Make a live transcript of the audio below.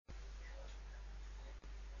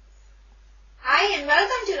and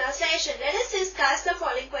welcome to our session. Let us discuss the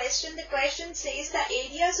following question. The question says the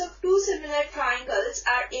areas of two similar triangles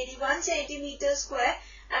are 81 centimeters square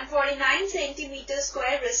and 49 centimeters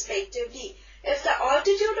square respectively. If the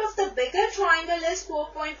altitude of the bigger triangle is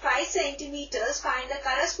 4.5 centimeters, find the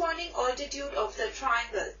corresponding altitude of the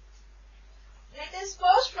triangle. Let us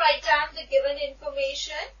first write down the given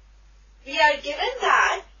information. We are given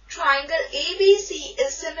that triangle ABC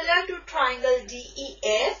is similar to triangle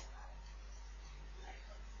DEF.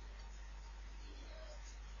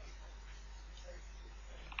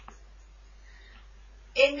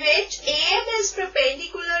 In which AM is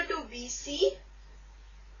perpendicular to BC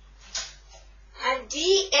and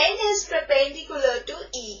DN is perpendicular to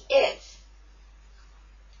EF.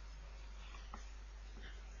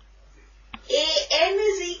 AM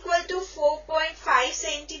is equal to 4.5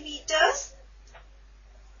 centimeters.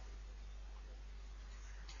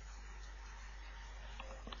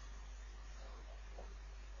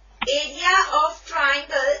 Area of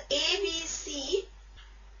triangle ABC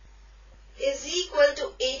is equal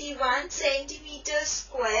to 81 centimeters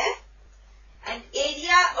square and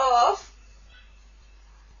area of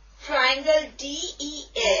triangle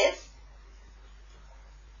DEF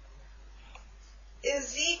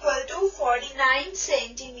is equal to 49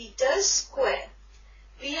 centimeters square.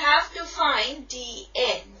 We have to find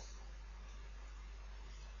DN.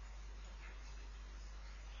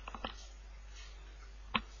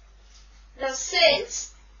 Now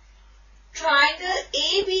since triangle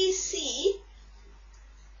ABC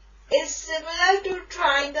is similar to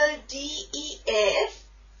triangle DEF,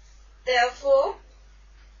 therefore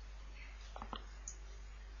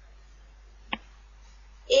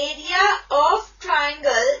area of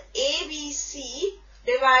triangle ABC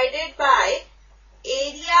divided by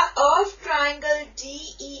area of triangle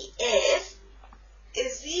DEF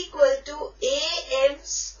is equal to AM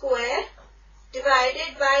square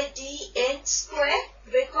divided by DN square,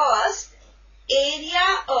 because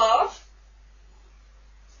area of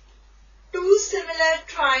two similar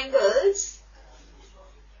triangles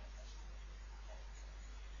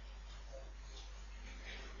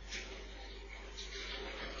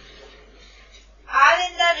are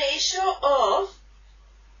in the ratio of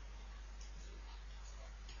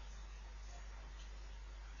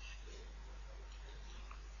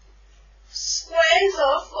squares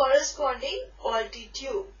of corresponding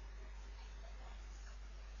altitude.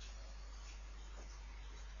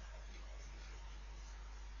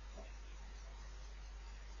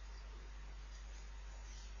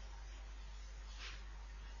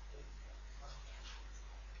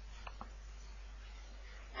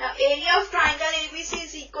 Now area of triangle ABC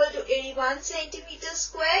is equal to 81 centimeters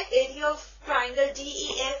square. Area of triangle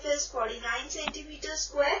DEF is 49 centimeters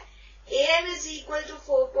square. AM is equal to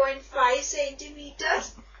 4.5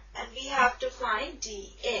 centimeters and we have to find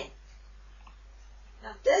DN.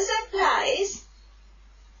 Now this implies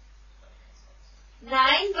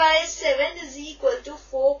 9 by 7 is equal to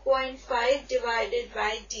 4.5 divided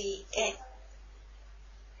by DN.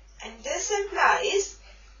 And this implies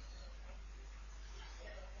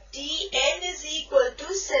DN is equal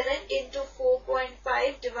to 7 into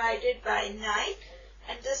 4.5 divided by 9,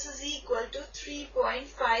 and this is equal to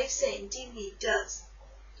 3.5 centimeters.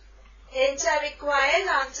 Hence our required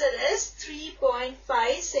answer is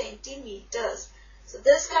 3.5 centimeters. So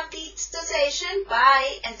this completes the session.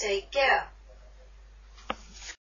 Bye and take care.